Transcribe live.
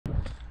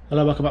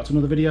Hello, welcome back to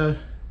another video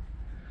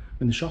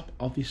in the shop,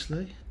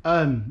 obviously.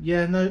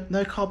 Yeah,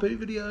 no car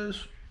boot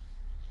videos.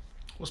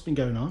 What's been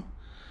going on?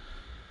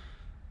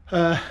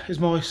 It's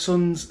my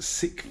son's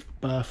 6th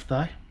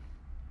birthday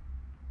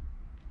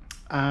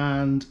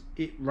and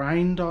it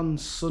rained on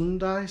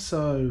Sunday,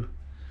 so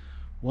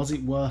was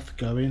it worth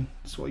going?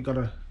 That's what you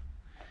gotta,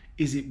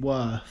 is it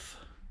worth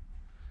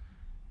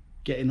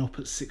getting up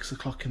at 6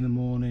 o'clock in the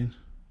morning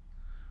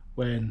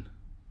when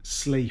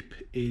sleep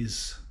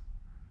is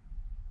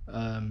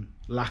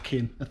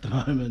lacking at the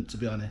moment, to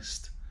be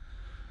honest?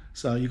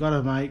 So you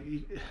gotta make,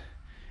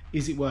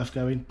 is it worth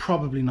going?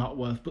 Probably not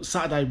worth, but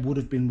Saturday would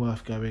have been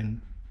worth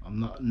going.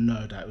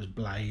 No doubt it was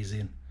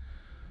blazing.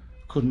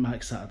 Couldn't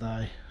make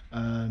Saturday.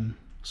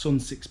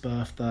 Son's 6th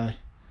birthday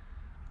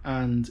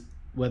and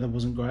weather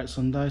wasn't great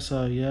Sunday,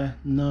 so yeah,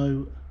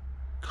 no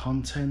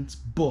content.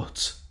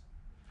 But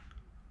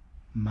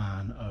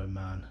man, oh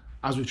man,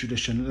 as with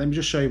tradition, let me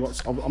just show you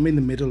what's, I'm in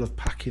the middle of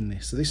packing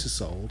this. So this is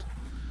sold.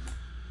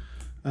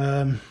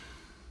 I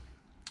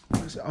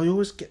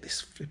always get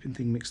this flipping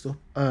thing mixed up.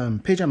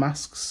 PJ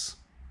masks,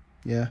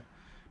 yeah,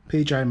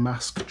 PJ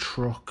mask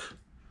truck.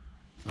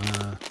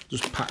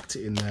 Just packed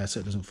it in there so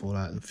it doesn't fall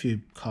out.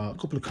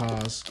 Couple of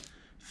cars,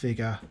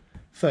 figure,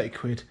 30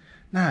 quid.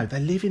 Now they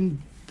live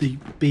in the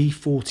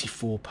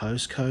B44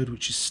 postcode,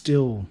 which is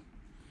still,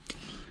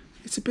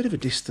 it's a bit of a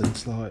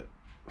distance. Like,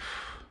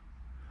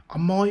 I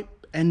might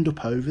end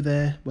up over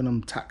there when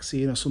I'm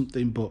taxiing or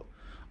something, but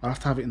I'll have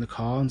to have it in the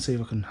car and see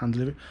if I can hand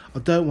deliver it. I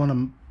don't want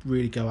to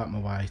really go out my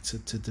way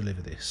to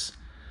deliver this.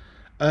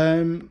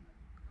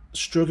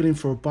 Struggling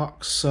for a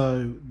box,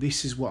 so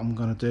this is what I'm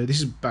gonna do.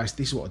 This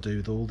is what I do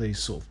with all these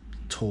sort of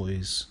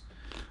toys.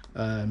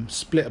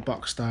 Split a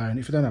box down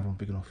if you don't have one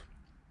big enough.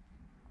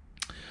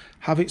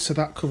 Have it so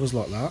that covers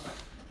like that.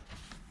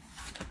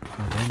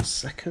 Hold on a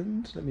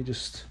second, let me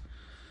just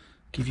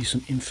give you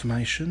some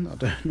information I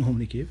don't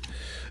normally give.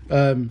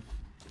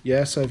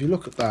 Yeah, so if you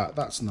look at that,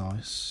 that's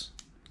nice.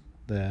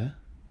 There,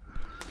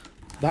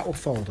 that will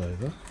fold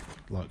over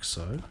like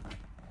so.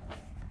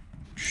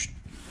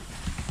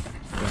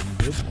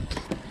 Good.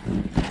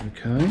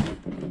 Okay,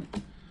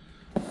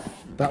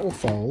 that will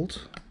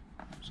fold,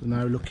 so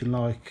now looking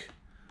like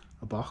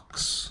a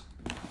box.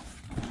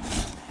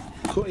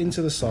 Cut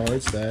into the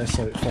sides there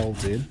so it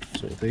folds in,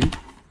 sort of thing.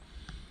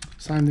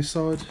 Same this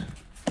side.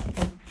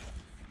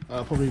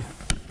 Probably,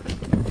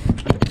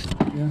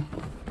 yeah,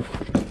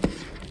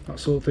 that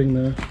sort of thing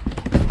there.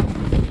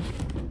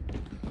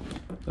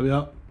 There we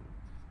are.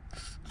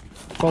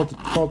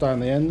 Fold down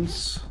the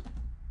ends,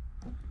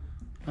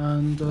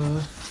 and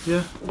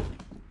yeah,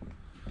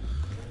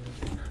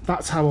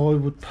 that's how I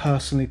would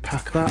personally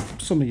pack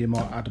that. Some of you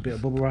might add a bit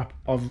of bubble wrap.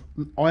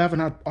 I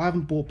haven't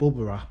bought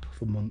bubble wrap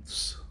for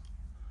months.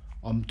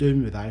 I'm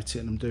doing without it,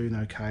 and I'm doing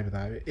okay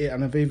without it.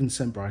 And I've even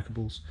sent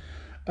breakables.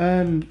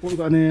 What we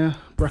got in here?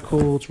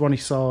 Records, Ronnie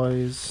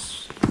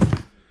Size,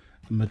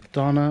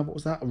 Madonna. What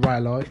was that? A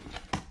rail light.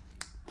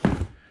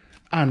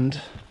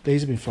 And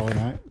these have been flying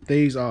out.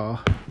 These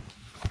are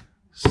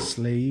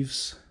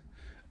sleeves.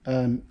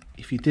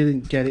 If you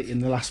didn't get it in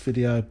the last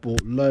video, I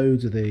bought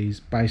loads of these,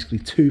 basically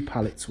 2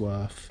 pallets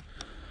worth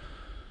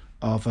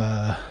of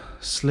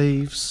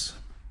sleeves.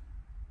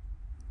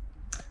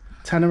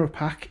 £10 a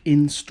pack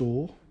in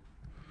store,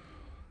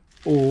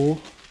 or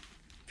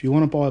if you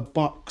want to buy a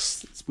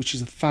box which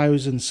is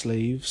 1,000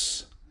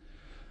 sleeves,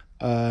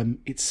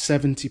 it's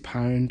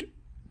 £70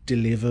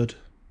 delivered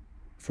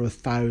for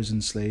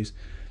 1,000 sleeves.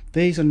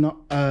 These are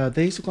not.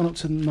 These have gone up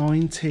to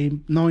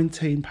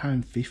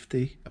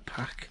 £19.50 a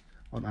pack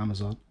on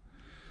Amazon.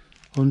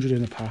 100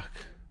 in a pack.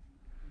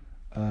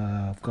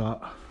 I've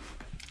got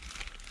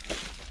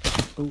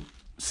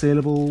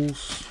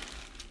sealables,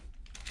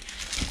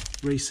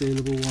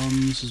 resealable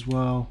ones as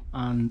well,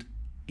 and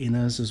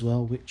inners as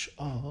well, which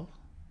are,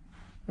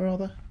 where are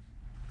they?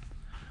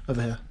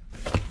 Over here.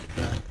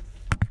 There.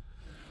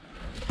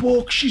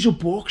 She's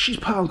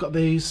pal. Got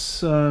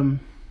these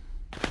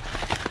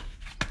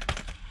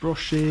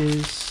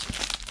brushes,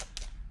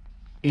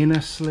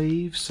 inner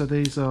sleeves. So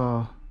these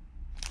are,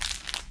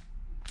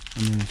 I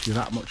mean, if you're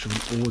that much of an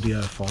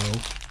audiophile,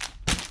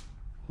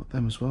 got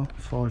them as well,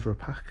 £5 a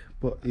pack.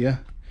 But yeah,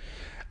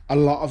 a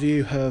lot of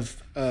you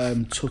have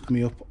took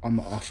me up on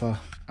the offer,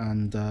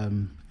 and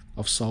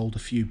I've sold a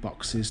few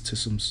boxes to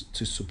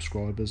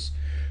subscribers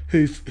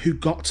who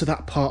got to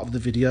that part of the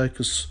video,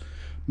 because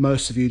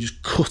most of you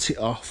just cut it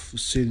off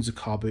as soon as the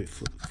car boot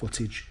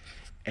footage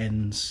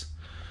ends.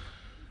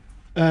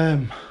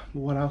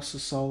 What else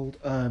has sold?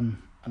 An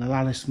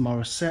Alanis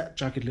Morissette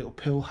Jagged Little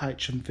Pill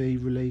HMV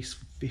release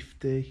for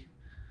 50.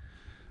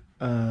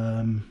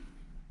 To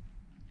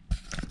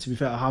be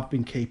fair, I have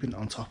been keeping it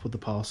on top of the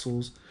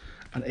parcels,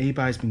 and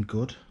eBay's been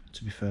good,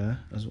 to be fair.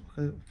 I've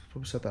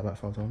probably said that about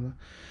 5 times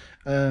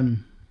now.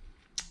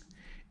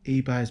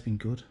 eBay's been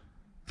good.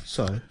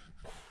 So,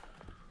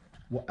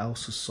 what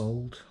else has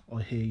sold,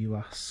 I hear you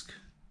ask,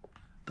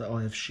 that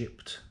I have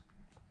shipped?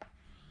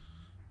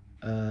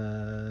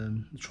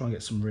 Try and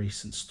get some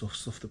recent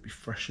stuff that'll be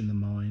fresh in the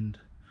mind.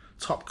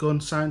 Top Gun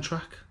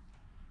soundtrack.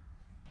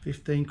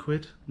 15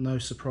 quid. No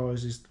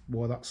surprises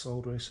why that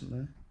sold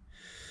recently.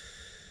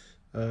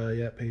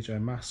 Yeah,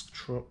 PJ Mask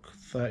truck,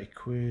 30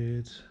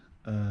 quid.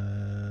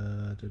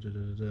 A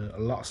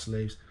lot of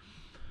sleeves.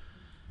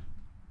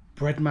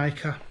 Bread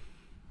maker.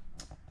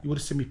 You would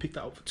have seen me pick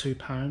that up for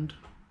 £2.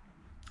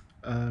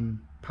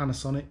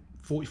 Panasonic,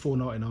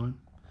 44.99.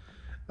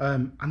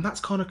 And that's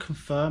kind of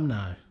confirmed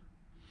now.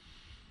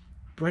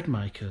 Bread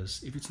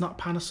makers, if it's not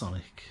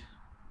Panasonic,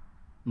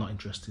 not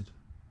interested.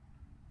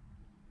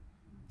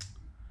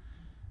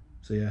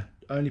 So yeah,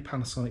 only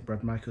Panasonic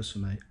bread makers for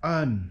me.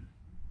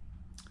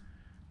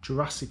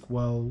 Jurassic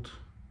World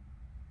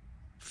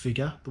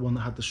figure, the one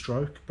that had the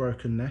stroke,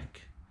 broken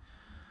neck,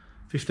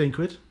 15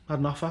 quid. Had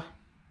an offer.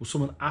 Well,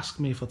 someone asked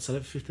me if I'd sell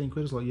it for 15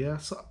 quid. I was like, yeah.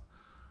 So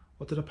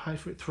what did I pay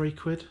for it? 3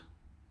 quid.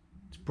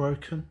 It's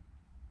broken.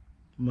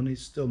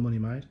 Money's still money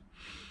made.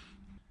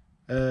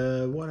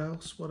 What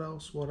else?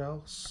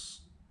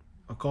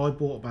 A guy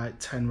bought about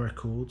 10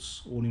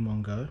 records all in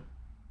one go.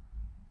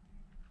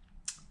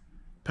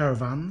 Pair of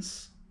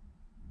Vans.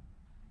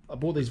 I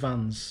bought these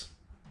Vans,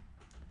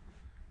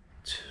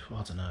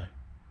 I don't know,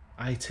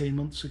 18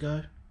 months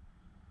ago.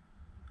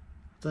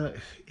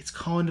 It's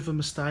kind of a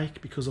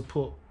mistake because I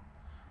put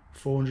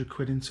 400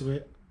 quid into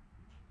it.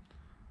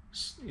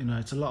 You know,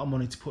 it's a lot of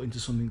money to put into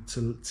something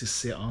to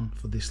sit on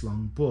for this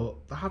long,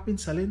 but they have been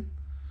selling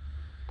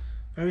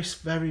very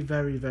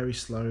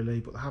slowly,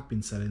 but they have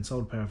been selling.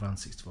 Sold a pair of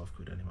Vans, 65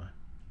 quid anyway.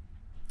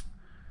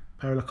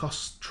 Pair of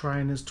Lacoste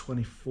trainers,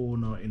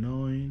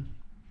 24.99.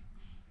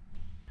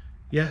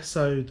 Yeah,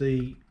 so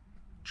the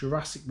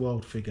Jurassic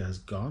World figure has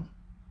gone.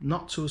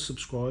 Not to a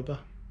subscriber.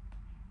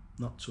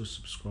 Not to a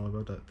subscriber,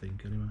 I don't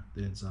think, anyway.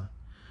 They didn't say.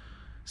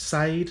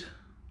 Sade,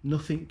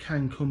 Nothing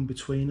Can Come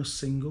Between Us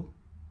single.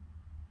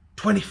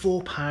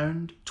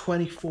 £24.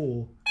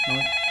 24.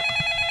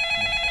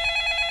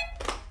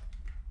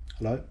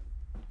 Hello?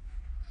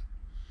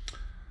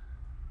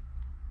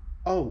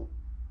 Oh,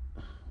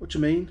 what do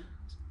you mean?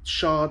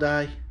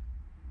 Sade.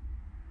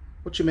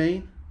 What do you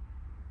mean?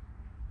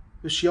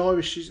 Is she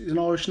Irish? Is it an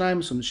Irish name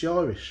or something? Is she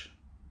Irish?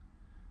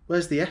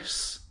 Where's the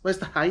S? Where's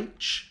the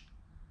H?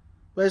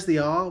 Where's the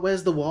R?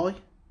 Where's the Y?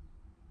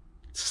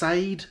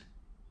 Sade.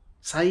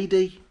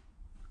 Sadie.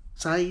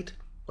 Sade.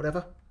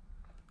 Whatever.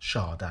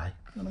 Sade.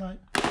 Alright.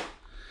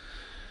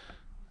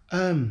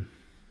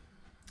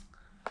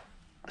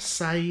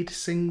 Sade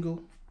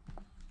single.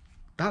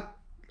 That,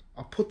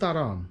 I put that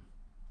on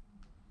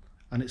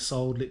and it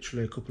sold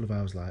literally a couple of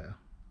hours later.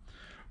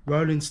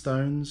 Rolling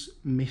Stones,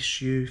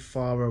 Miss You,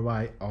 Far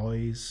Away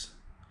Eyes.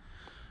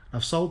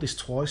 I've sold this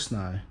twice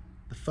now.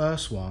 The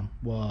first one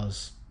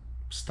was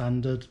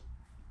standard,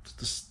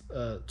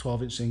 the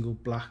 12-inch single,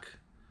 black.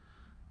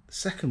 The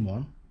second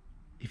one,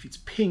 if it's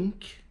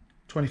pink,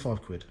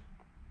 25 quid.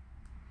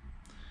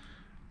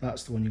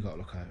 That's the one you got to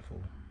look out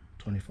for,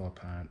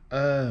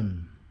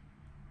 £25.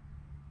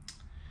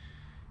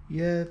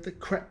 Yeah, the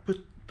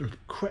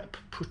Crep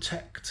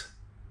Protect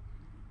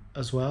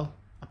as well.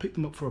 I picked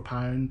them up for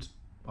 £1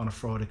 on a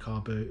Friday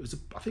car boot. It was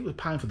I think it was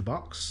 £1 for the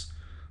box.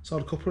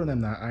 Sold a couple of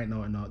them now,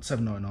 £8.99,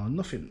 £7.99.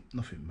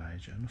 Nothing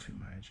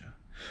major.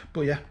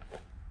 But yeah,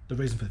 the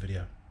reason for the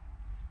video.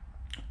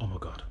 Oh my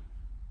god.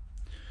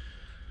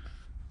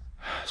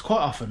 It's quite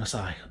often I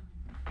say,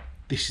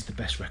 this is the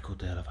best record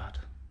deal I've had.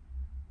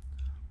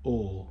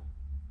 Or,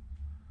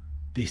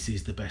 this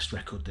is the best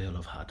record deal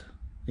I've had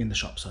in the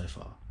shop so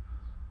far.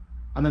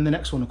 And then the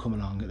next one will come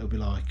along and it'll be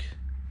like,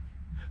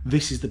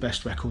 this is the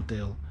best record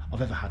deal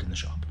I've ever had in the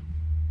shop.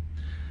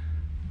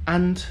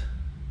 And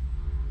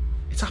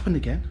it's happened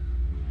again.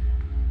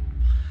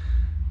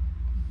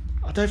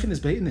 I don't think there's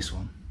beating this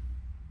one.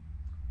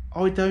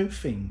 I don't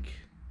think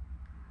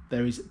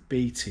there is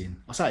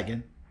beating. I'll say it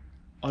again.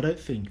 I don't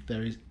think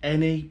there is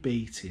any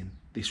beating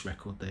this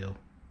record deal.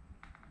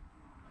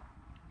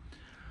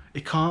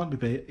 It can't be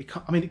beat. It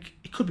can't, I mean,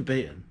 it could be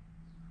beaten,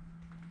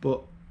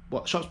 but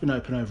what, the shop's been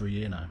open over a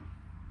year now,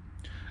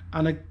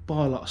 and I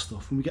buy a lot of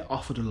stuff, and we get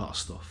offered a lot of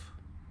stuff,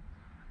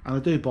 and I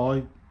do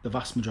buy the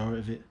vast majority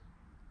of it.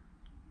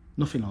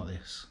 Nothing like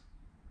this.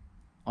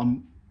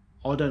 I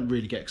don't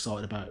really get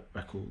excited about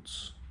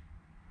records,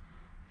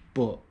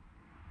 but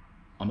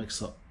I'm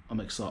excited.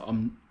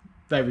 I'm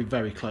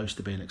very close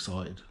to being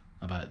excited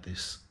about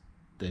this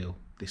deal,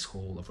 this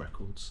haul of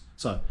records.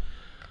 So,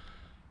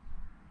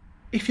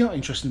 if you're not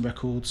interested in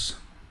records,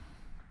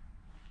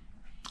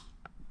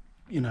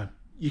 you know,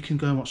 you can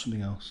go and watch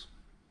something else.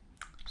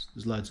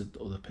 There's loads of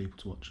other people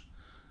to watch.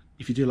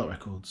 If you do like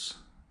records,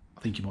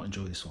 I think you might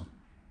enjoy this one.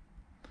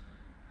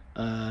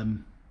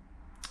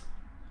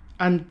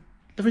 And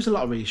there is a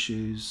lot of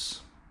reissues,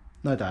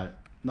 no doubt,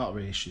 not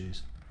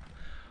reissues,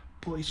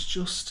 but it's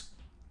just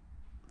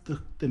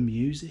the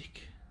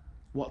music,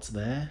 what's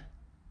there,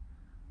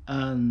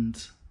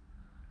 and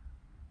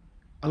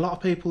a lot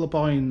of people are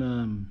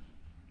buying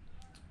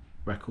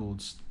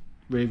records,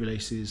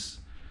 re-releases,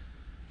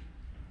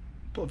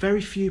 but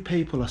very few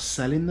people are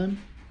selling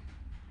them.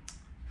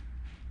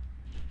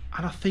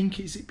 And I think,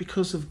 is it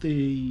because of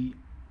the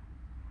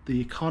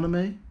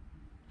economy?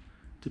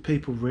 Do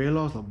people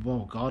realise, like,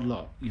 whoa, God,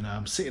 look, you know,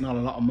 I'm sitting on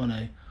a lot of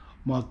money.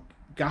 My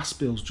gas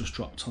bill's just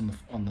dropped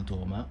on the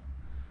doormat.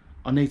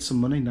 I need some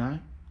money now.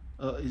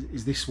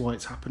 Is this why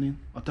it's happening?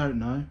 I don't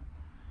know.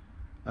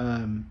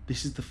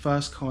 This is the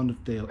first kind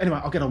of deal. Anyway,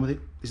 I'll get on with it.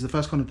 This is the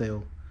first kind of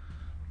deal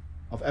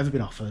I've ever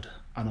been offered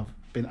and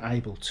I've been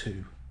able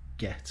to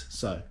get.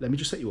 So let me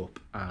just set you up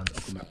and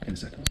I'll come back in a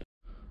second.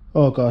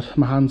 Oh God,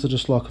 my hands are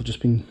just like I've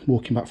just been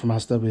walking back from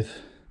Asda with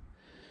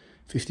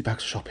 50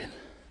 bags of shopping.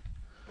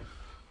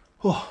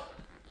 Oh,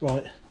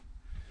 right.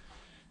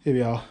 Here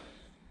we are.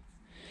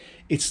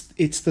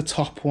 It's the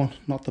top one,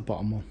 not the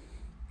bottom one.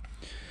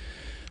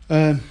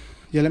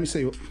 Yeah, let me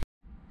set you up.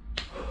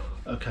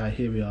 Okay,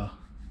 here we are.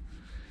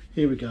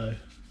 Here we go.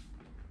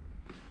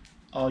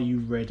 Are you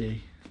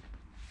ready?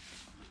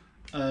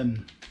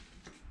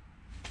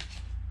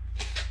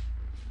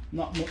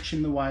 Not much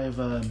in the way of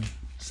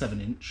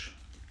 7-inch.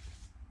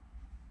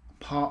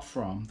 Apart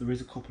from, there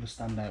is a couple of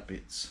standout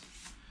bits.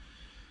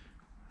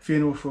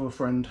 Funeral for a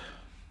Friend.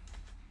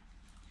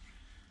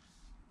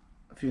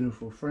 A Funeral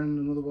for a Friend,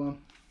 another one.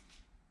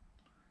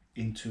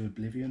 Into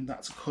Oblivion.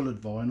 That's a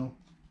coloured vinyl.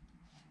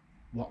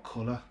 What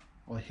colour,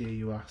 I hear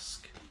you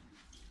ask?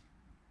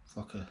 It's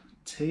like a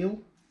teal.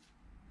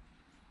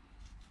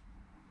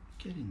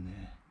 Get in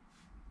there.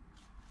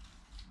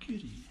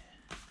 Get in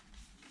there.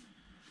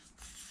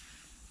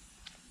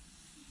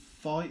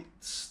 Fight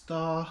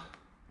Star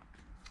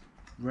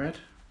Red.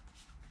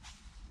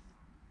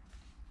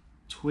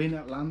 Twin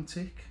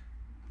Atlantic.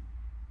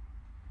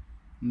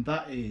 And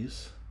that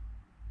is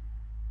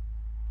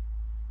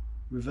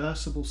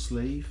reversible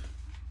sleeve,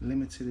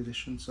 limited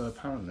edition. So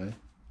apparently,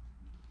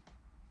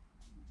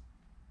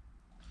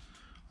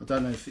 I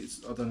don't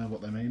know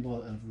what they mean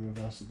by a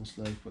reversible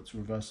sleeve, but it's a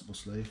reversible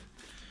sleeve.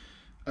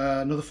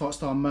 Another Fight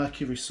Star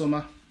Mercury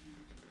Summer.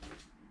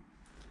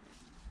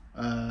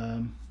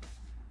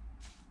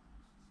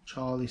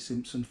 Charlie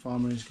Simpson,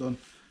 Farmer and His Gun.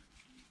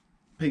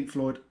 Pink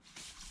Floyd.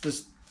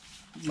 There's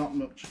not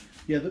much.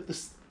 Yeah,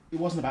 it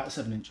wasn't about a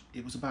 7-inch.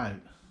 It was about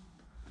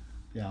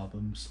the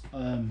albums.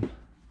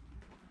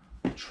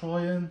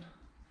 Try and...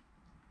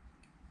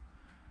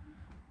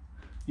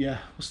 Yeah,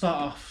 we'll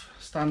start off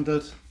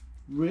standard.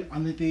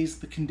 And these,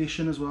 the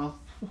Condition as well.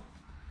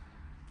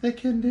 The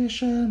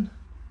Condition.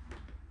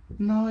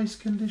 Nice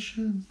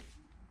Condition.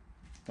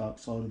 Dark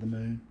Side of the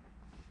Moon.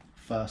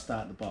 First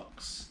out of the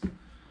box.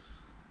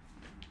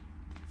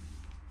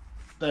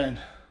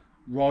 Then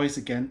Rise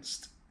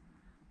Against,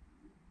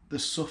 The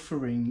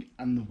Suffering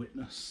and The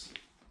Witness.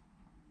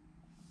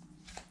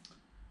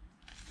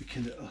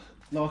 Because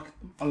like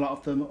a lot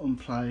of them are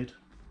unplayed.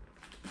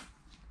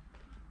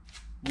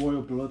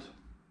 Royal Blood.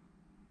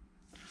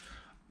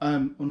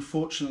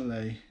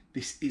 Unfortunately,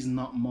 this is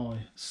not my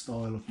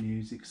style of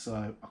music,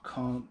 so I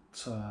can't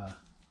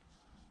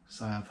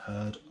say I've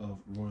heard of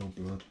Royal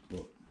Blood,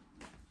 but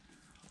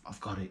I've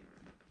got it.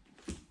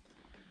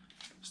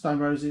 Stone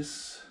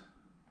Roses.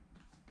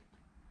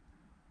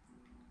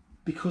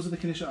 Because of the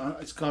Condition,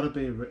 it's got to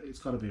be a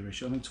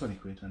reissue. I mean, 20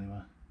 quid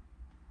anyway.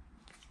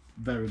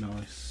 Very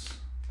nice.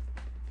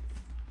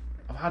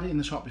 I've had it in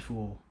the shop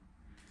before.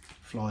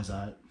 Flies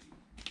out.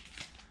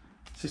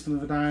 System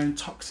of a Down,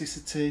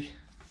 Toxicity.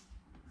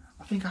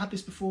 I think I had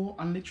this before,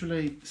 and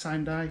literally the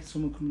same day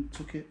someone come and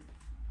took it.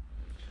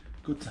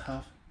 Good to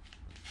have.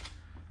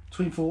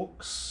 Twin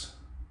Forks.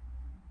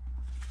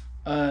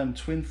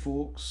 Twin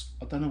Forks.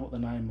 I don't know what the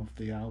name of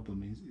the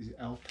album is. Is it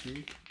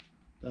LP?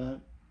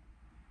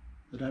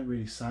 They don't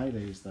really say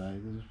these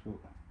days. They just put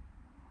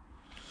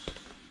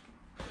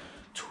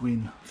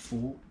Twin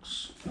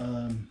Forks.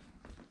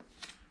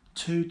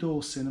 Two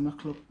Door Cinema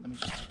Club. Let me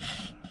just.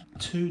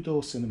 Two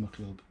Door Cinema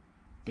Club.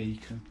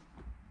 Beacon.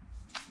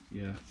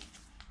 Yeah.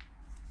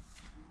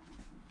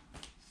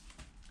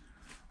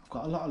 I've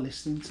got a lot of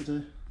listening to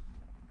do.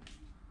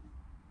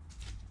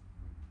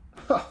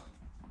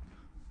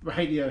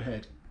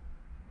 Radiohead.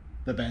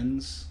 The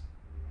Bends.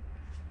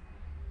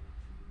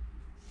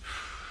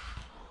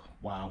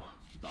 Wow.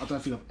 I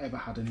don't think I've ever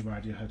had any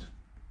Radiohead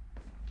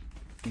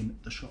in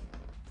the shop.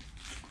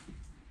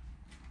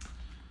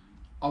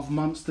 Of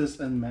Monsters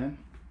and Men.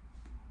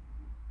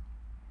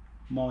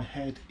 My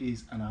Head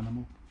is an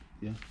Animal.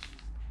 Yeah.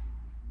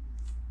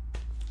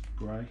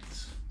 Great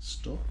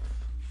stuff.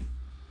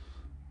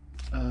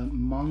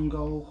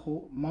 Mongol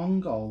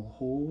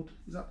Horde.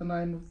 Is that the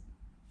name of?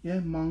 Yeah,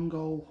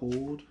 Mongol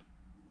Horde.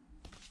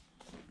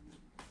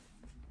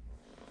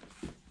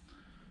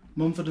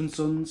 Mumford and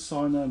Sons,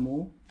 Sigh No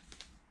More.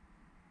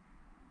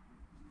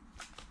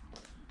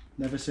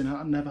 Never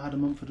had a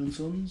Mumford and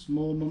Sons.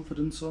 More Mumford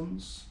and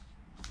Sons.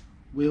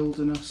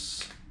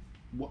 Wilderness.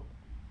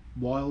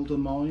 Wilder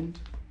Mind.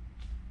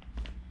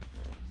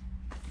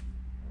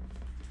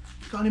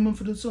 Got any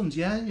Mumford and Sons?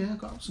 Yeah, I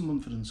got some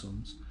Mumford and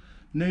Sons.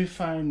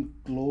 Newfound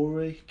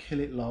Glory, Kill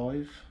It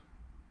Live.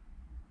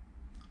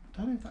 I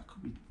don't know if that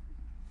could be.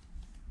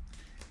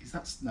 Is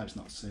that? No, it's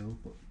not sealed,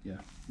 but yeah,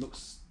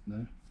 looks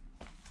no.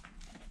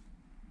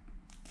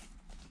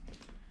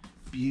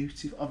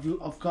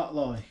 Beautiful. I've got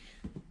like.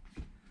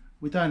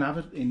 We don't have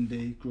an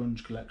indie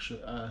grunge collection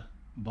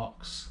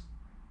box.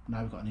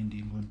 Now we've got an Indie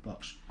England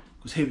box.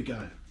 Because here we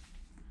go.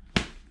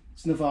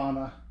 It's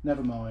Nirvana,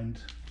 Nevermind,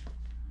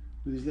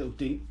 with his little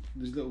dink,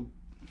 little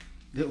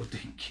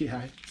dinky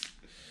out.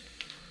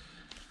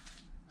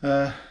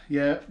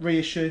 Yeah,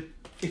 reissue.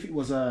 If it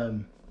was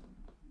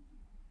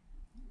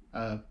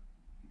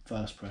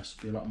first press,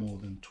 it'd be a lot more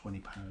than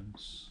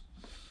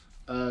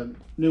 £20.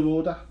 New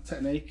Order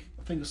Technique.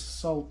 I think I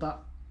sold that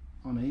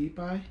on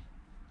eBay.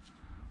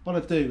 What I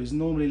do is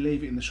normally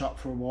leave it in the shop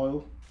for a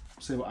while,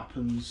 see what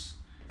happens.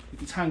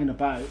 If it's hanging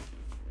about,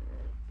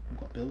 I've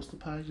got bills to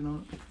pay, you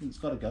know, it's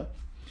got to go.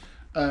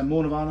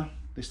 More Nirvana,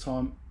 this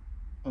time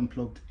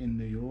unplugged in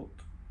New York.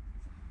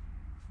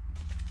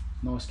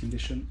 Nice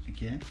condition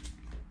again.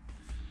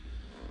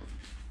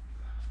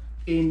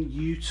 In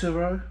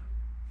Utero,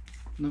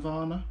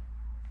 Nirvana.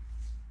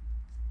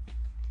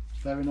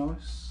 Very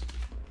nice.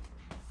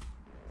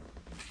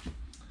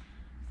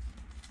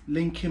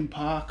 Linkin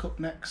Park up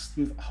next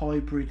with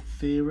Hybrid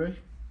Theory.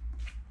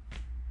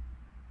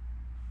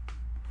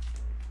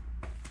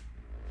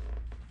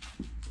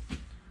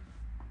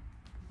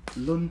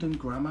 London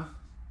Grammar,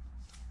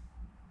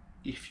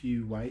 If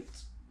You Wait.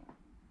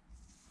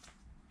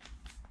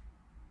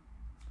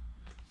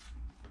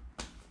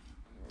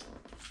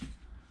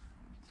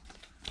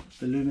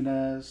 The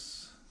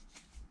Luminaires,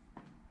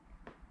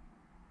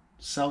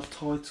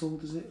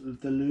 self-titled, is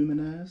it? The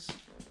Luminaires,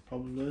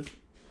 probably.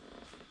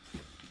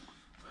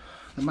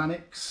 The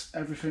Manics,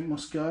 Everything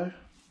Must Go.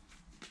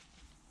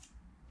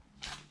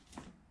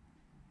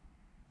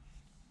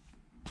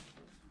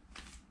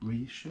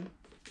 Reissue.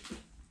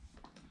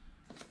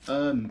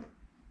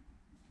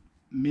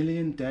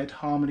 Million Dead,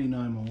 Harmony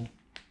No More.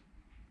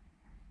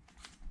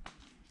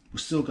 We're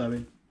still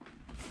going.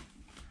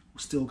 We're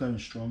still going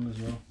strong as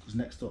well. Because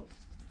next up,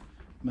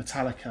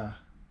 Metallica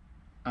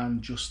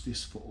and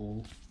Justice for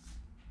All.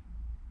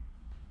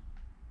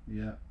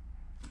 Yeah.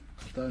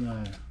 I don't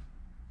know if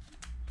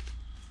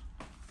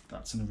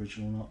that's an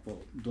original or not, but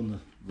I've done the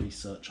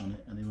research on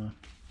it anyway.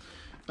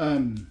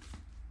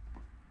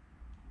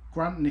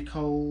 Grant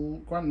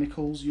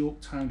Nichols,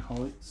 Yorktown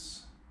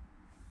Heights.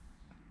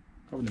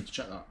 Probably need to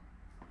check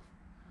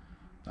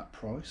that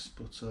price,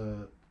 but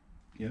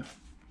yeah,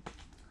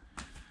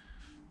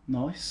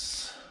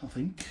 nice. I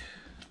think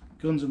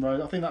Guns N'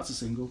 Roses. I think that's a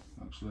single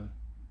actually.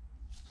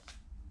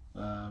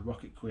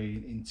 Rocket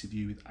Queen,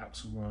 Interview with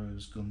Axl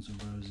Rose, Guns N'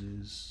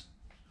 Roses.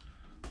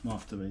 Might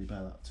have to read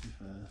about that, to be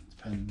fair.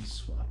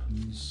 Depends what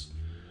happens.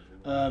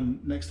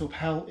 Next up,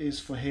 Hell Is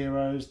for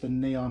Heroes, the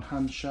Neon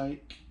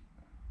Handshake.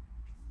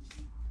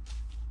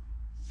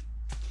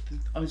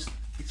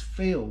 It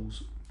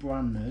feels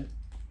brand new.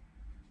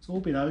 It's all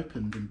been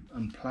opened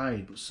and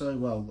played, but so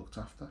well looked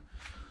after.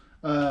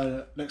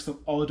 Next up,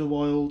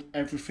 Idlewild,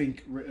 Everything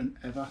Written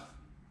Ever.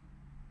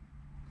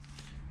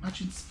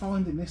 Imagine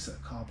finding this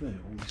at Car Blue,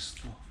 all this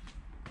stuff.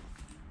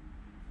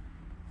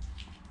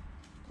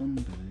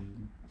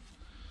 Unbelievable.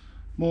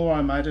 More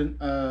Iron Maiden.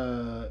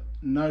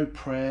 No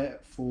Prayer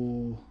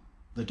for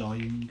the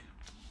Dying.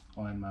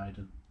 Iron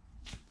Maiden.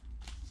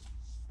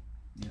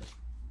 Yeah.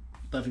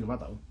 Don't think I've had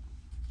that one.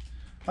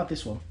 I've had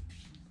this one.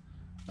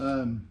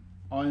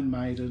 Iron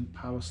Maiden,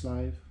 Power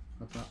Slave.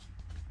 Had that.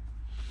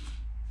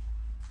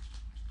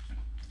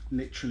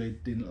 Literally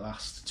didn't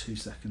last 2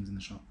 seconds in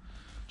the shop.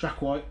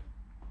 Jack White,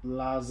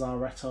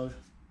 Lazaretto.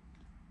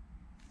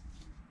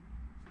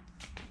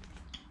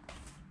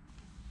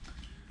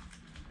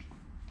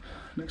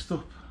 Next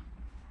up,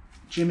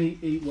 Jimmy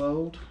Eat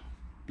World,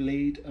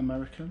 Bleed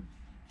American.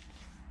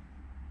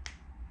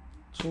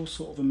 It's all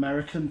sort of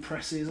American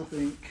presses, I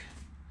think.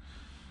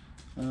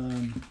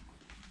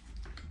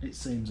 It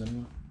seems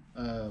anyway.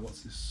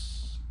 What's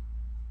this?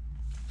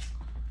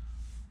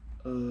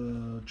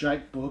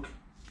 Jake Bugg,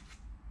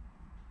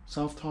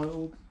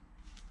 self-titled.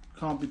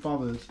 Can't be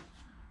bothered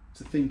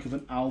to think of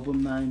an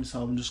album name,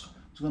 so I'm just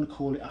going to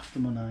call it after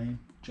my name,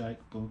 Jake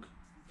Bugg.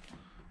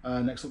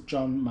 Next up,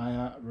 John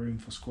Mayer, Room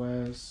for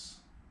Squares.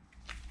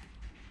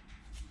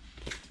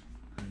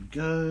 There we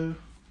go.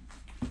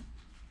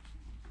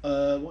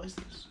 What is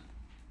this?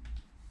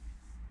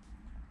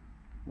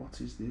 What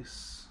is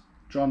this?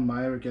 John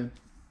Mayer again.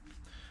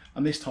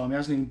 And this time he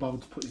hasn't even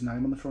bothered to put his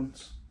name on the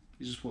front.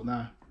 He's just put,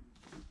 nah,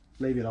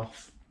 leave it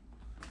off.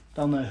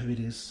 They'll know who it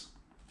is.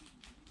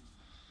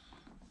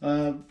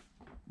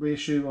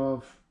 Reissue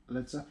of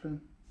Led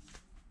Zeppelin.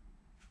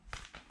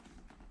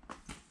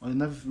 I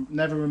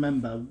never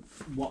remember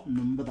what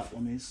number that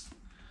one is.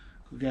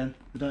 Again,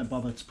 they don't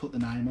bother to put the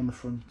name on the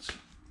front.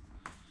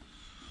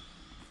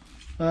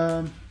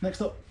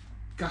 Next up,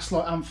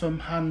 Gaslight Anthem,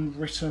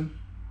 handwritten.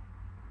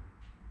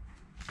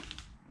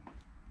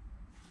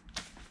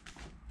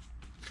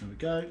 There we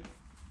go.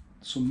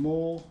 Some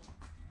more.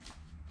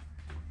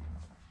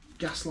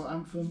 Gaslight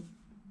Anthem,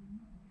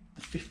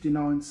 the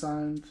 59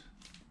 sound.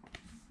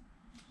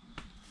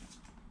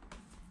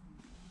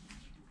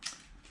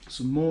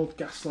 Some more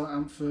Gaslight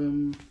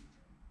Anthem.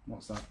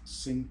 What's that?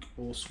 Sink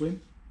or Swim.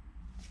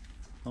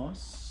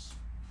 Nice.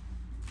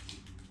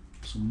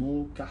 Some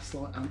more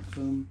Gaslight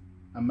Anthem.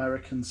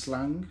 American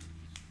Slang.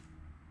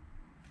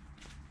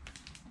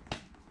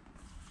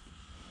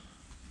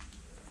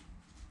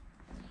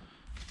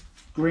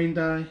 Green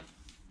Day,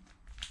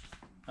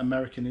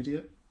 American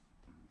Idiot.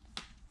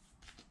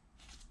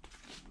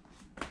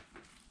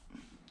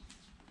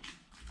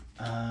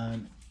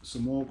 And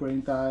some more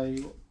Green Day,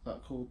 what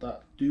that called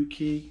that?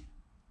 Dookie.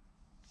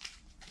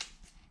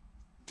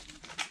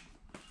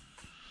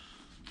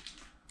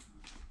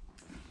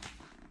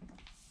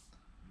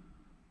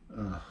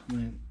 I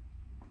mean,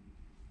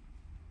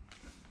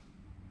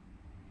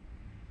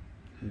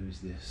 who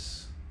is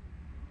this?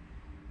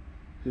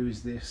 Who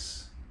is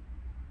this?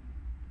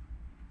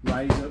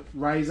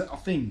 Razor, I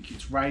think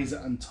it's Razor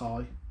and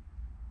Tie.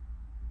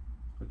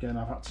 Again,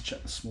 I've had to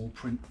check the small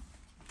print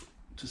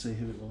to see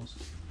who it was.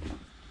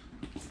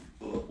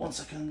 Oh, 1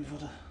 second, we've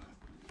had a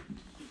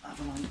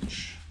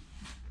avalanche.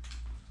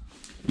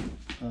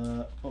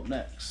 Up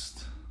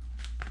next,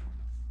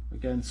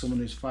 again, someone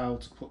who's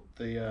failed to put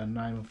the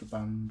name of the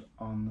band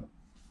on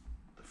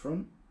the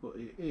front, but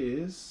it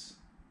is,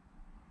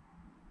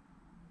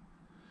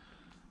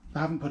 they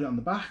haven't put it on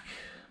the back,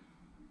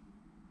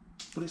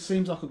 but it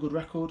seems like a good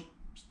record.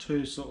 It's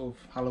two sort of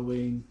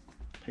Halloween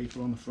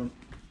people on the front.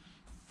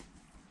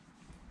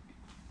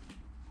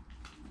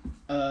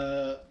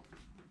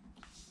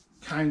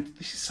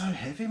 This is so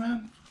heavy,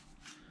 man.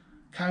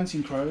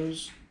 Counting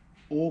Crows,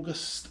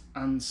 August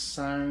and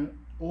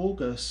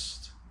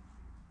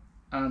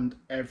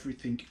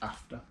Everything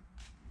After.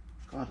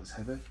 God, it's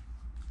heavy.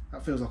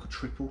 That feels like a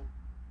triple.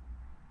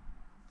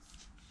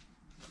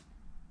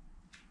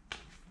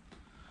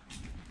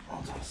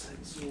 Hold on a second,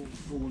 it's all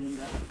falling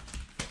down.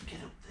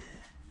 Get up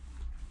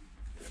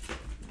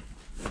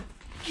there.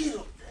 Get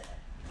up there.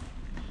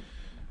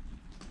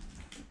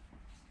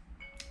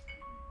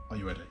 Are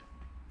you ready?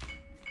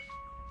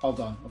 Hold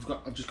on,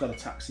 I've just got a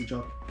taxi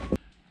job.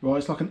 Right,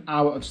 it's like an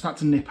hour. I just had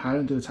to nip out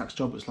and do a taxi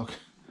job. It's like,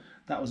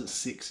 that was at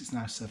 6, it's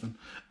now 7.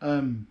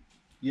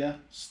 Yeah,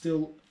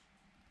 still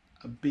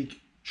a big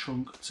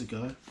chunk to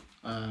go.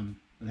 And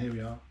here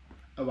we are.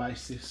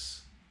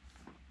 Oasis,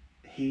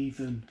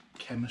 Heathen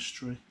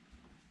Chemistry.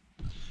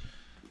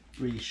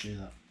 Reissue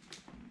that.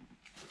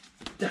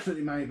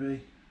 Definitely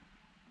maybe.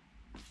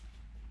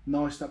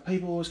 Nice that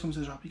people always come to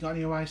the shop, you got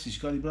any Oasis,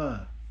 you got any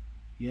Blur?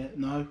 Yeah,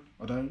 no,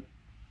 I don't.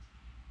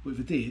 But if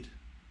I did,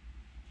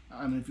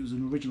 and if it was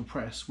an original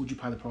press, would you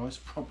pay the price?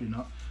 Probably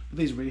not. But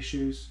these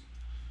reissues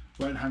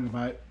won't hang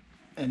about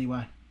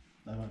anyway.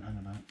 They won't hang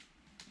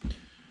about.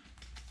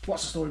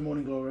 What's the Story,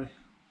 Morning Glory?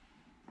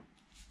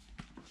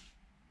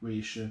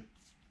 Reissue.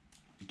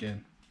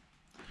 Again.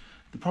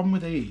 The problem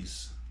with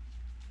these,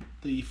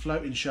 the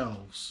floating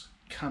shelves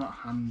cannot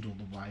handle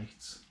the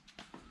weight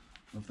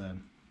of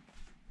them.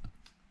 A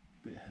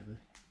bit heavy.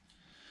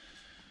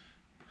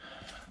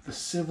 The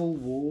Civil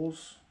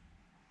Wars.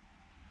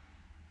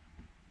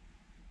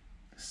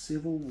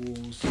 Civil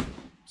Wars,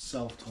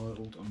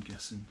 self-titled, I'm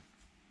guessing.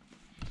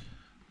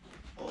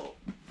 Oh,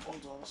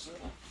 hold on a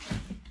second.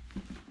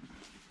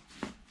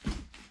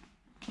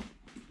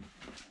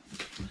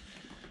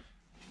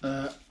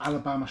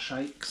 Alabama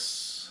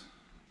Shakes,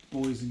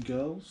 Boys and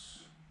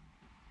Girls.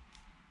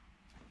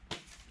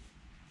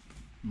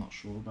 Not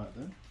sure about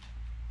that.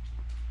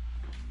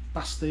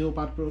 Bastille,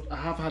 Bad Blood. I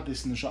have had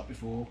this in the shop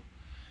before.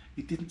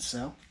 It didn't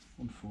sell,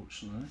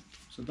 unfortunately.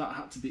 So that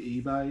had to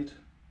be eBayed.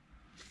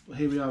 But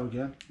here we are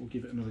again, we'll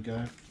give it another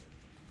go.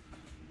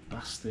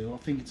 Bastille, I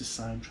think it's a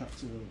soundtrack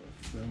to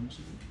a film or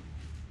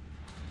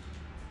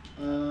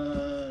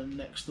something.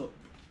 Next up,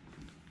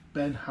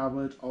 Ben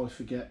Howard, I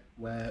Forget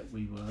Where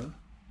We Were.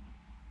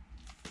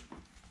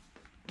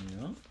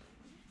 Yeah.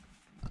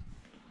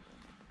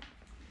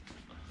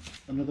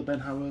 Another Ben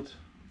Howard,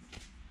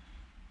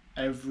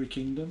 Every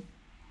Kingdom.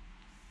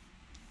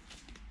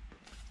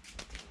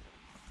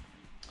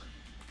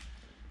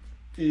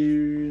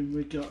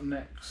 We got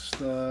next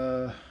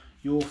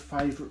Your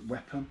Favourite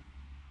Weapon.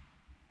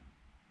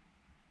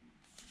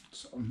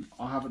 So,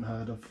 I haven't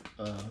heard of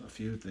a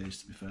few of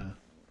these, to be fair.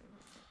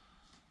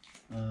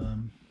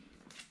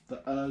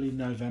 The Early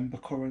November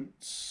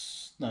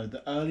Currents. No,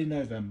 the Early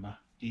November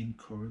in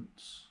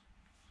Currents.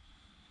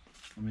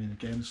 I mean,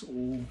 again, it's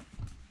all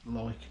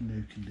like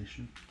new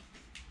condition.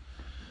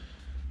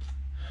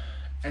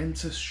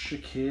 Enter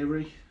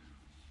Shakiri.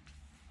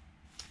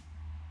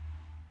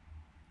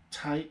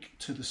 Take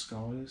to the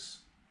Skies.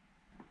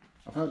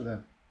 I've heard of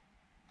them.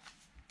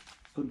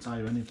 Couldn't tell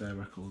you any of their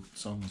record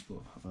songs, but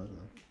I've heard of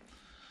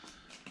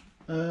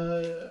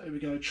them. Here we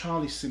go.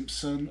 Charlie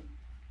Simpson,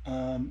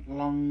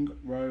 Long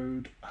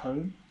Road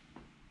Home.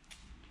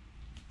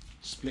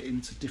 Split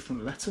into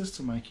different letters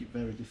to make it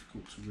very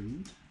difficult to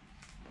read.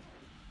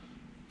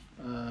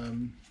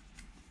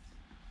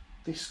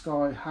 This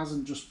guy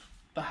hasn't just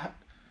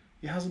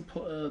he hasn't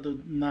put the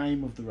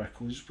name of the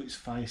record, he just put his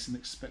face and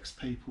expects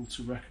people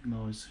to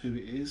recognise who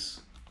it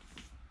is.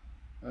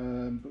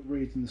 But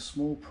reading the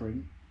small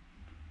print,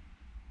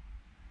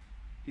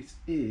 it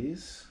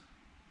is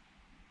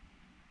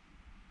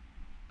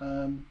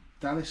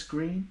Dallas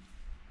Green,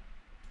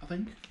 I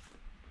think.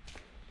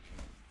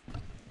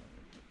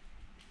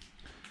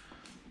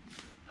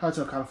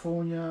 Hotel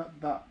California,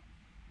 that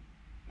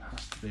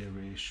has to be a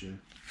reissue.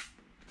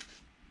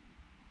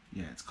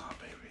 Yeah, it's gotta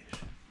be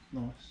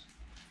really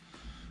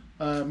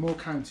nice. More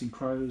Counting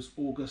Crows,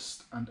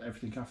 August and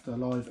Everything After,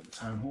 live at the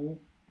Town Hall.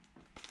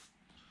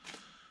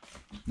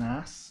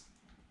 Nice.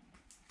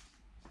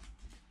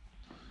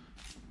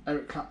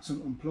 Eric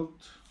Clapton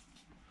Unplugged.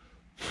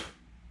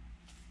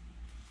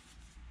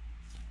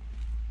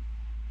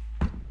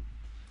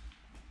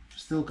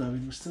 Still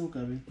going, we're still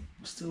going,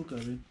 we're still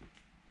going.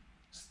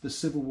 It's the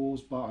Civil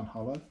Wars, Barton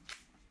Hollow.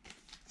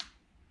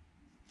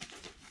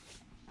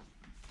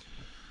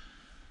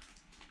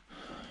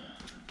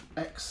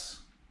 X.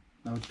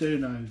 Now I do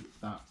know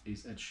that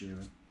is Ed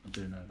Sheeran. I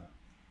do know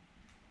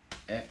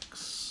that.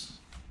 X.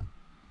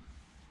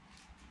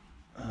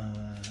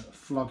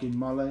 Flogging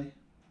Molly.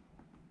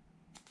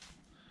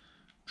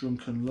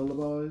 Drunken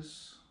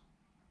Lullabies.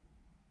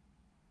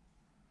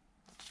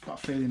 Got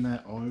a feeling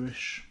they're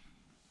Irish.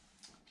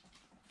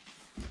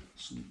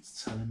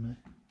 Something's telling me.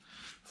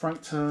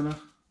 Frank Turner.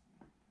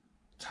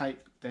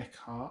 Tape Deck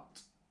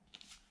Heart.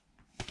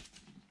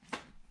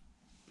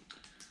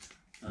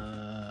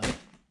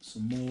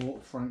 Some more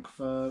Frank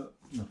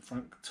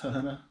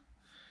Turner.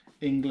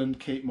 England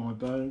Keep My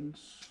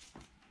Bones.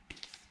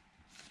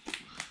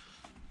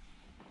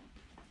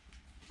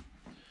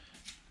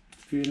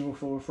 Funeral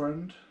for a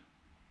Friend.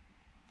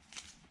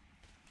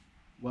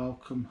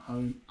 Welcome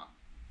Home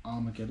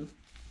Armageddon.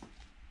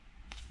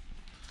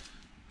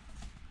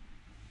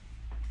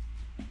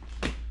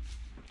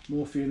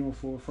 More Funeral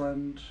for a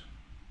Friend.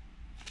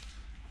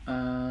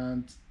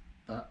 And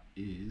that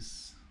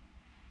is...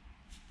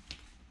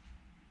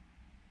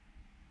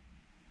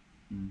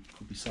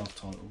 could be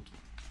self-titled.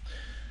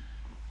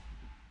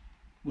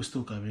 We're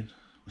still going.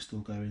 We're still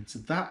going. So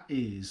that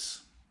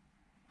is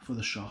for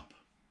the shop.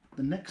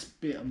 The next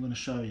bit I'm going to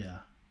show you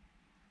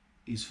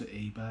is for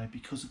eBay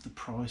because of the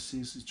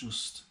prices. It's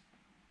just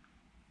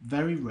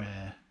very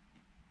rare,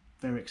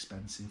 very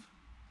expensive.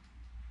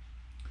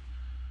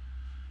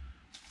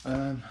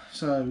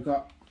 So we've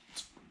got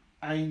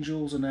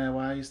Angels and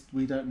Airways.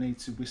 We Don't Need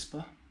to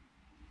Whisper.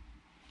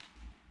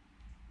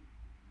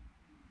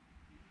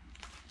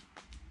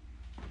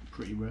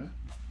 Pretty rare,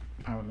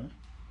 apparently.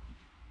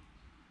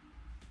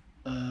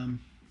 I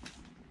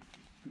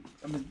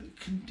mean, the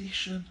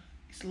condition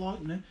is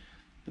like new.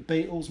 The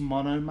Beatles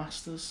Mono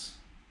Masters,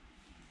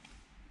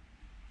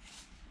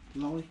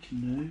 like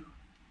new.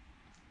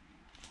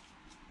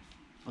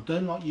 I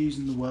don't like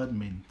using the word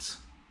mint.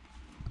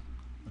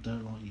 I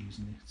don't like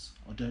using it.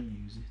 I don't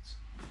use it.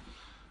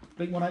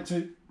 Blink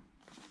 182.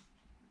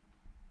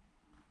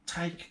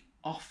 Take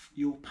off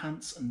your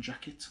pants and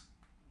jacket.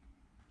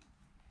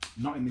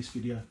 Not in this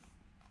video.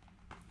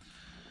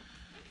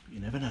 But you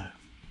never know.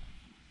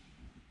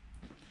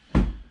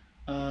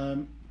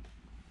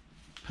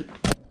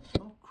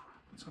 Oh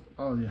crap!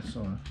 Oh yeah,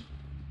 sorry.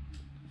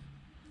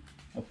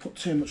 I put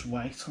too much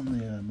weight on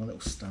the my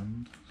little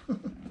stand.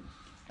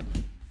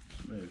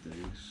 Move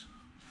these.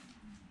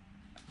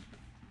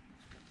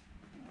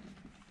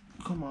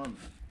 Come on.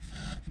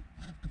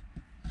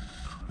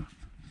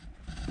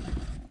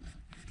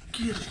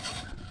 Get it.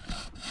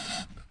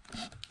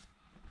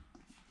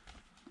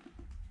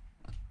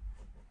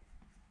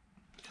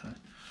 Okay.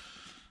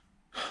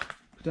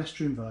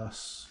 Pedestrian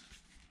Verse.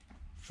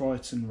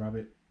 Frightened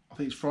Rabbit. I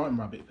think it's Frightened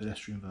Rabbit,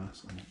 Pedestrian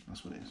Verse. I think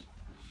that's what it is.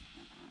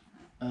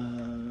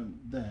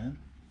 Then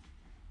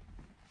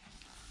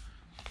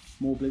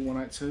more Blink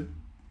 182.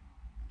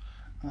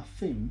 I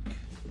think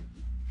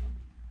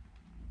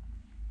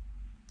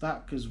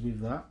that goes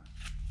with that.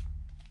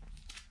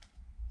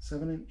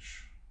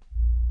 7-inch.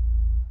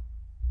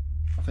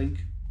 I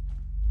think.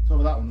 It's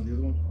either that one or the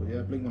other one. But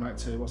yeah, Blink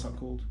 182. What's that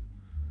called?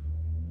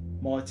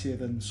 Mightier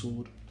Than the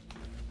Sword.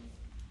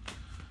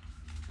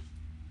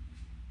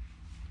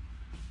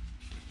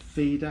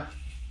 Feeder.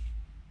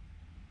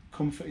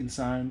 Comforting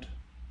Sound.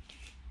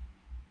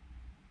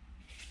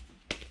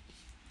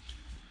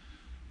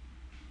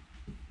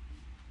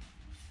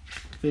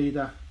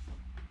 Feeder.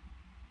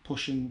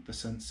 Pushing the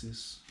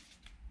Senses.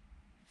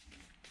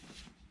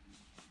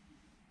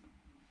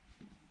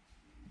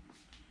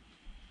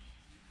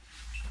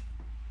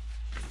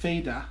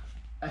 Feeder.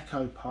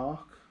 Echo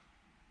Park.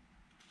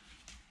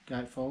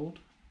 Gatefold.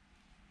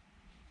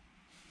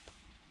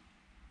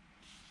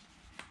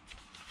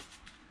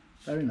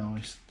 Very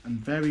nice and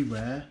very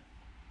rare.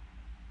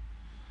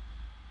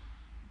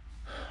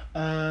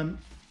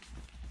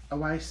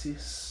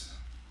 Oasis,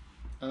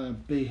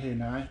 Be Here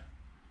Now,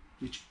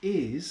 which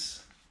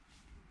is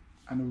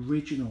an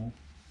original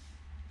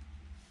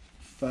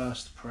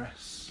first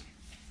press,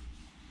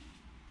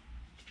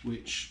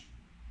 which,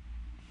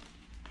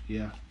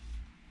 yeah,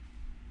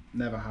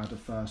 never had a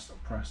first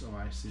press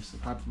Oasis.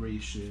 I've had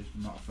reissued,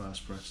 not a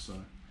first press, so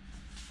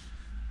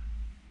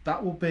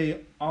that will be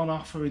on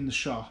offer in the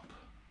shop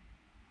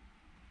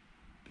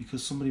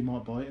because somebody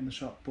might buy it in the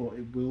shop, but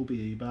it will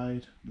be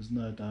eBayed, there's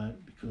no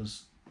doubt,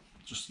 because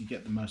just you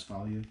get the most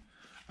value.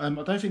 I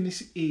don't think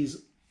this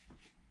is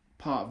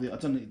part of the, I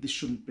don't know, this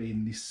shouldn't be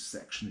in this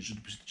section, it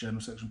should be the general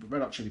section, but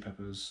Red Hot Chili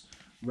Peppers,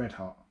 Red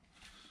Hot.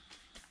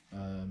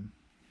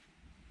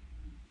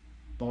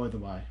 By the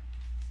way,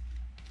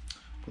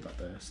 Put that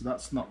there. So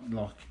that's not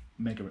like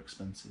mega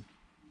expensive.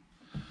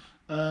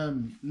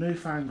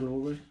 Newfound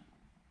Glory,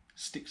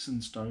 Sticks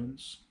and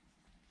Stones,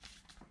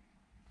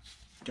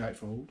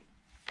 gatefold.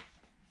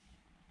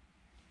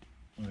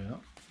 There we are.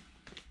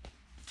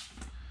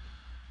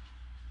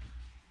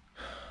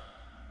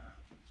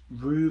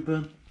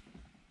 Reuben,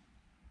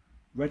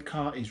 red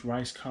car is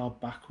race car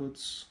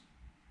backwards.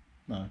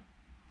 No,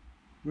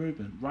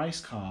 Reuben,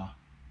 race car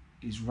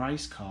is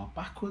race car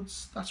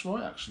backwards. That's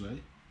right,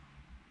 actually.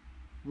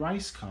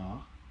 Race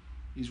car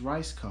is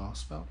race car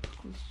spelled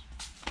backwards.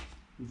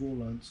 We've all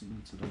learned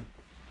something today.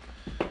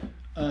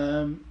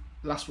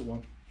 Last but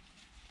one.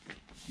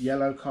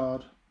 Yellow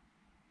card.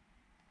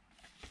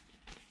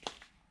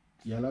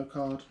 Yellow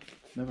card.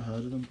 Never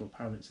heard of them, but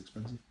apparently it's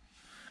expensive.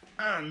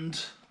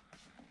 And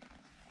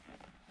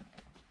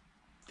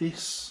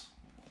this.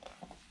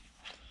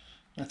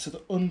 Now, to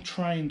the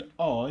untrained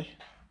eye,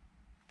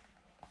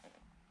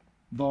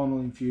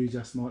 vinyl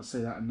enthusiasts might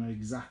see that and know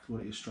exactly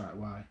what it is straight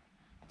away.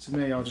 To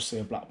me, I'll just see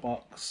a black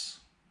box,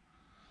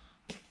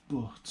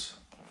 but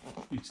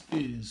it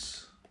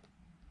is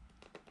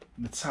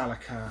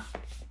Metallica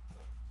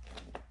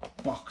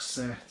box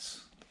set.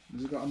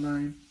 Has it got a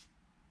name?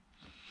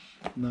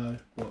 No,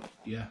 but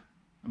yeah,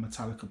 a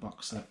Metallica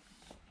box set.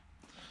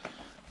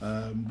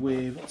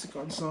 With, what's it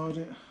got inside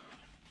it?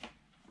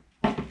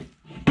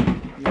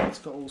 Yeah, it's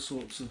got all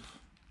sorts of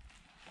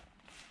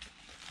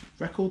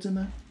records in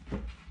there,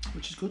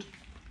 which is good.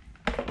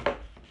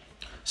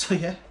 So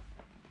yeah,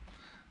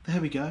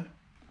 there we go.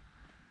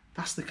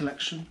 That's the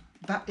collection.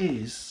 That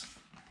is,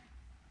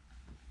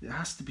 it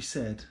has to be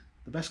said,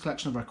 the best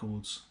collection of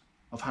records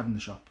I've had in the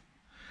shop.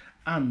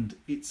 And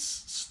it's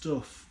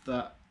stuff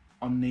that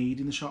I need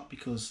in the shop,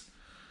 because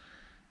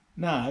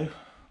now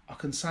I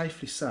can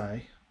safely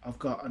say I've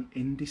got an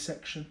indie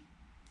section.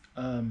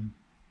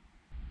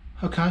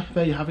 Okay,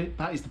 there you have it.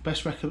 That is the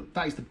best record.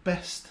 That is the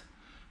best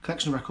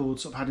collection of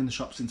records I've had in the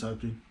shop since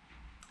opening,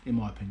 in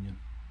my opinion.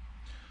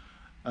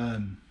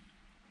 I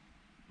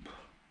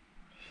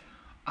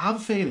have a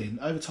feeling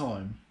over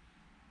time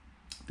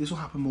this will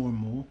happen more and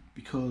more,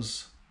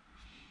 because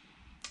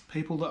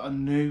people that are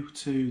new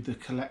to the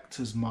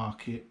collector's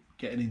market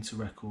getting into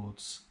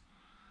records,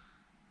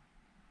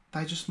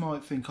 they just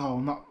might think, oh,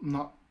 I'm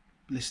not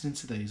listening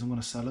to these, I'm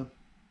going to sell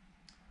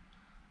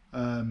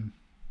them.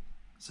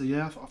 So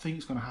yeah, I think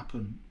it's going to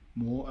happen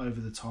more over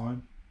the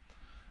time.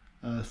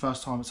 The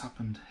first time it's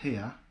happened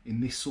here in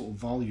this sort of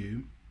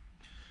volume.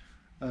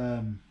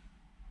 But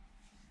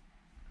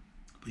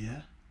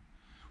yeah,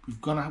 we're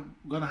gonna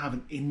have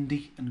an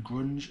indie and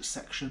grunge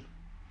section,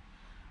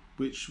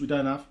 which we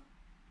don't have.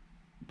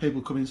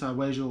 People come in and say,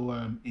 "Where's your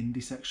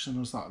indie section?"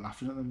 I start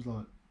laughing at them. I was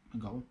like, "I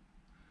got one,"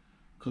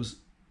 because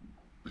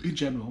in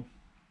general,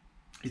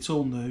 it's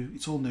all new.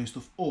 It's all new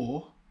stuff,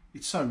 or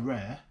it's so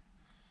rare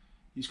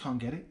you just can't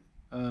get it.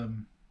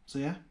 So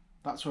yeah,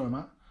 that's where I'm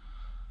at.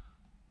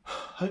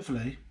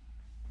 Hopefully,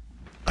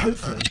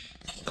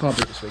 car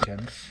boot this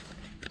weekend.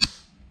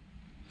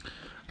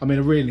 I mean,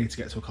 I really need to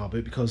get to a car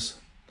boot, because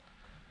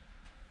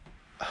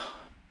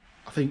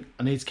I think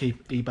I need to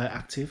keep eBay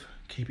active,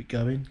 keep it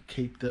going,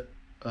 keep the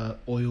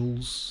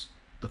oils,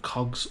 the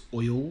cogs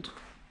oiled.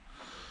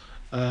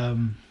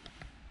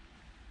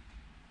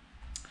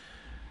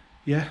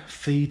 Yeah,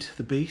 feed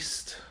the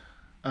beast,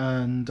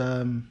 and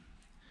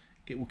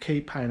it will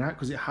keep paying out,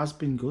 because it has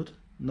been good.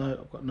 No,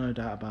 I've got no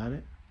doubt about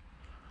it.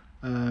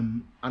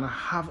 And I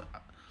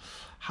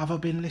have I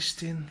been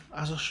listing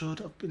as I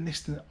should? I've been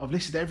listing. I've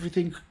listed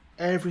everything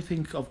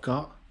I've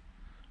got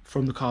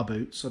from the car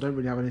boot, so I don't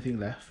really have anything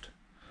left.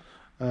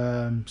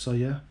 So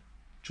yeah,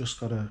 just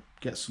gotta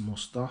get some more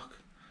stock.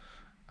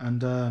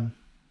 And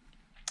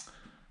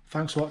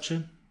thanks for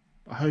watching.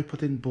 I hope I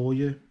didn't bore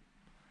you.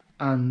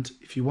 And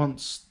if you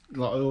want,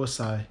 like I always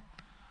say,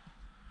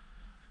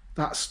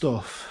 that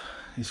stuff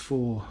is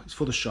for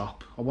the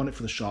shop. I want it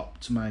for the shop,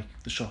 to make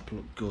the shop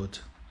look good.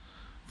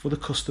 For the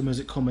customers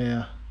that come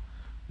here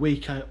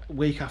week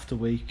after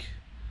week,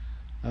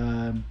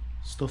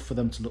 stuff for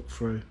them to look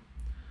through.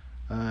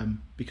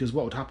 Because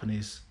what would happen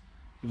is,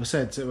 if I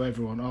said to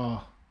everyone,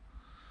 oh,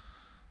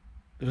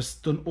 if I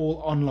done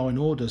all online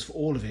orders for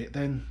all of it,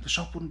 then the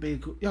shop wouldn't be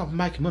good. Yeah, I'm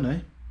making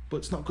money, but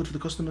it's not good for the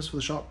customers, for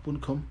the shop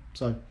wouldn't come.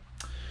 So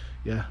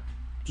yeah,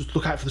 just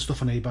look out for the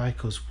stuff on eBay,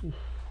 because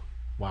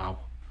wow.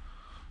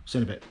 See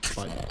you in a bit.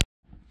 Bye.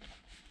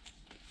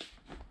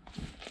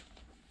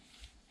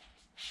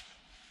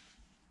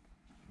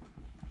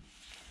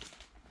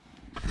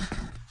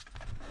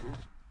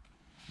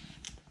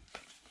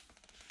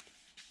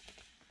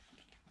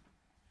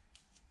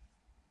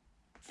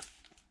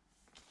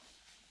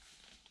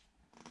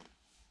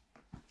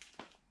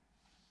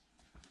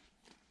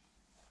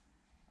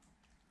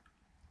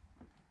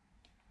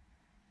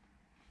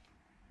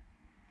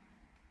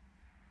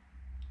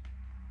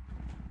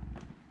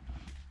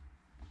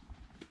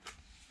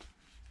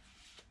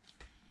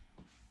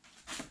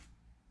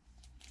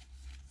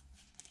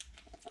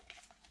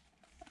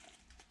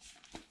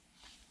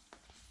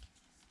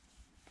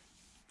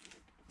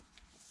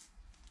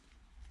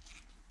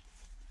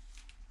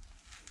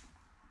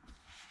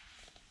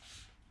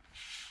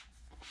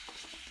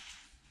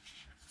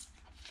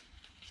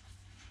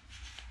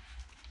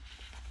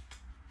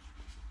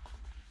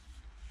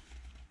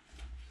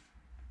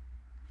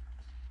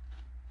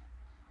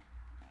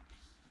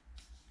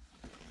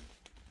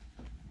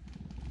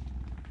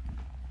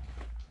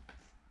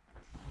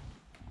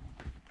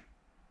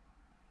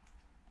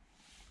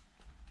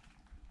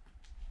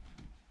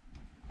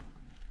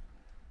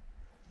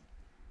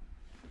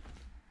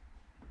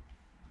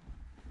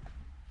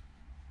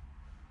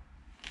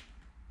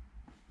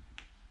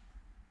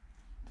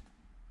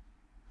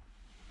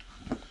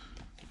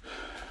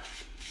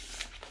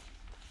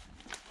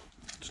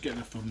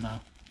 get the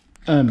thumbnail.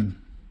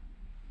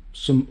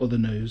 Some other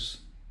news,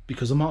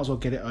 because I might as well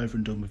get it over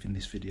and done with in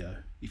this video.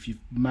 If you've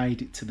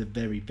made it to the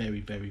very,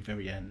 very, very,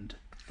 very end,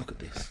 look at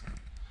this.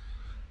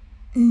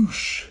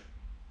 Oosh.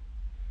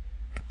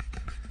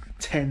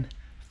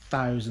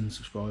 10,000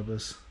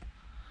 subscribers.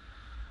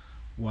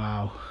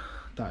 Wow,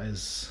 that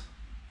is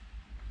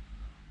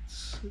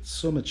it's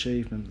some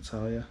achievement, I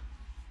tell you.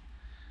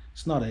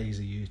 It's not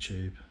easy,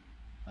 YouTube,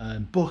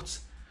 but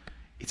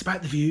it's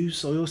about the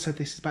views. I always said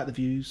this is about the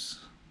views.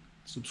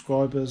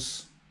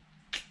 Subscribers,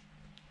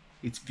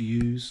 it's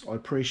views. I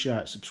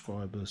appreciate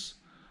subscribers,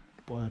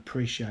 but I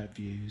appreciate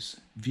views.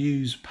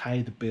 Views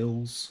pay the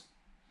bills.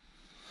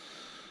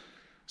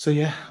 So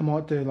yeah, I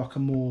might do like a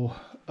more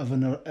of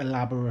an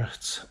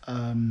elaborate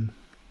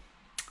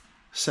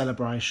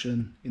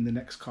celebration in the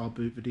next car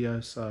boot video,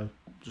 so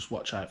just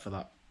watch out for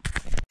that.